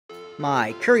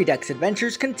My Currydex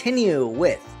adventures continue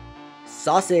with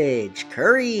sausage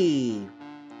curry.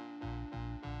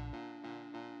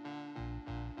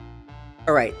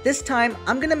 Alright, this time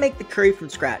I'm gonna make the curry from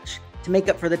scratch to make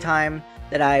up for the time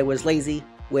that I was lazy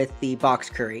with the box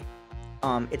curry.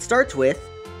 It starts with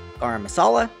garam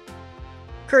masala,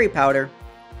 curry powder,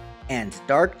 and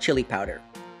dark chili powder.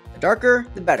 The darker,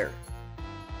 the better.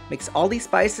 Mix all these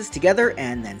spices together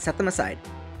and then set them aside.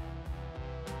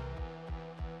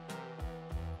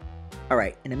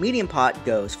 Alright, in a medium pot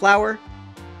goes flour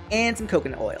and some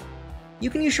coconut oil. You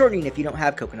can use shortening if you don't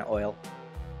have coconut oil.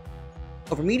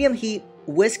 Over medium heat,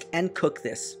 whisk and cook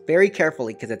this very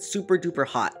carefully because it's super duper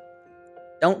hot.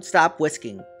 Don't stop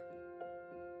whisking.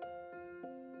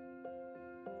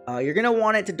 You're going to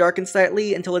want it to darken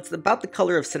slightly until it's about the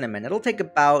color of cinnamon. It'll take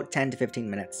about 10 to 15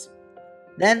 minutes.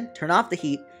 Then turn off the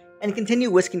heat and continue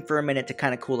whisking for a minute to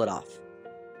kind of cool it off.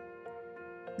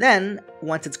 Then,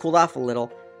 once it's cooled off a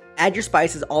little, add your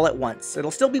spices all at once. It'll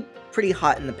still be pretty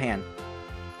hot in the pan.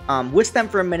 Whisk them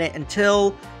for a minute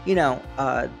until,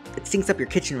 it sinks up your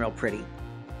kitchen real pretty.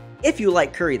 If you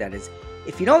like curry, that is.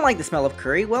 If you don't like the smell of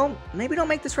curry, well, maybe don't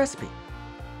make this recipe.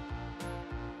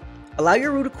 Allow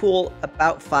your roux to cool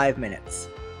about 5 minutes.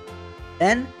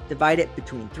 Then, divide it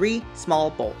between 3 small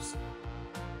bowls.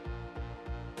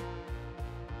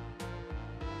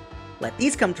 Let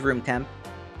these come to room temp,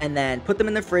 and then put them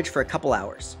in the fridge for a couple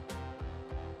hours.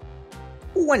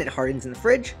 When it hardens in the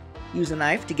fridge, use a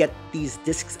knife to get these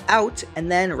discs out and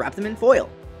then wrap them in foil.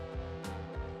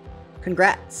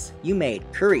 Congrats, you made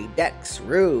Curry Dex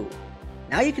Roux.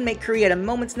 Now you can make curry at a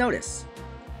moment's notice.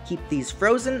 Keep these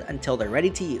frozen until they're ready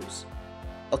to use.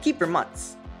 I'll keep for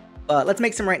months, but let's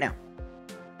make some right now.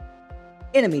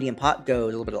 In a medium pot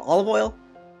goes a little bit of olive oil,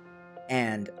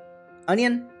 and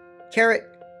onion, carrot,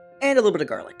 and a little bit of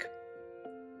garlic.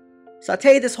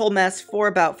 Saute this whole mess for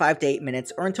about 5 to 8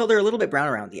 minutes or until they're a little bit brown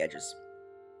around the edges.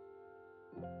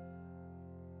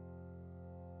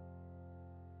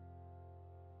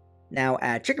 Now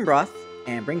add chicken broth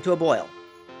and bring to a boil.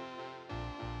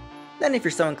 Then if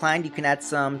you're so inclined, you can add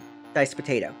some diced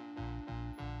potato.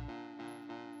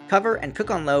 Cover and cook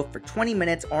on low for 20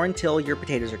 minutes or until your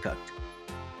potatoes are cooked.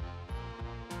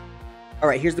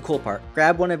 Alright, here's the cool part.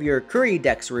 Grab one of your Curry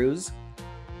Dex Roux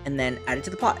and then add it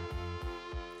to the pot.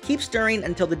 Keep stirring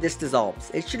until the disc dissolves.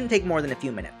 It shouldn't take more than a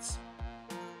few minutes.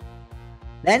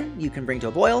 Then you can bring to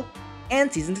a boil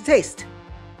and season to taste.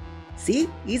 See?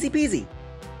 Easy peasy.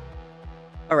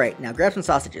 Alright, now grab some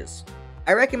sausages.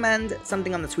 I recommend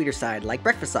something on the sweeter side, like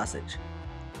breakfast sausage.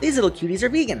 These little cuties are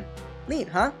vegan. Neat,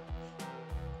 huh?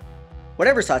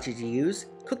 Whatever sausage you use,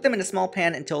 cook them in a small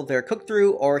pan until they're cooked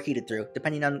through or heated through,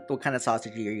 depending on what kind of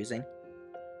sausage you're using.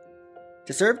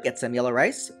 To serve, get some yellow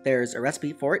rice. There's a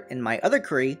recipe for it in my other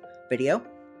curry video,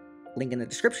 link in the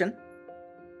description.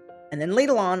 And then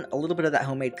ladle on a little bit of that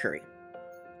homemade curry.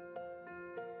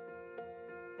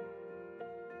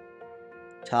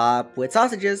 Top with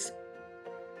sausages.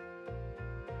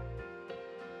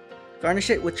 Garnish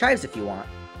it with chives if you want.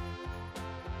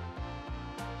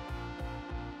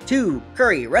 2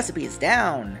 curry recipes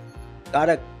down.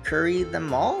 Gotta curry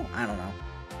them all? I don't know.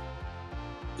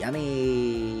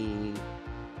 Yummy.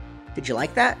 Did you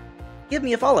like that? Give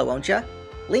me a follow, won't ya?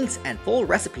 Links and full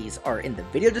recipes are in the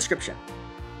video description.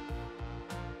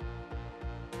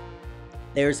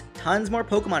 There's tons more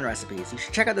Pokemon recipes. You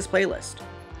should check out this playlist.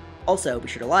 Also, be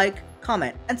sure to like,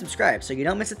 comment, and subscribe so you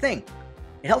don't miss a thing.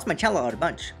 It helps my channel out a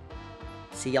bunch.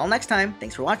 See y'all next time.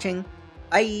 Thanks for watching.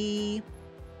 Bye!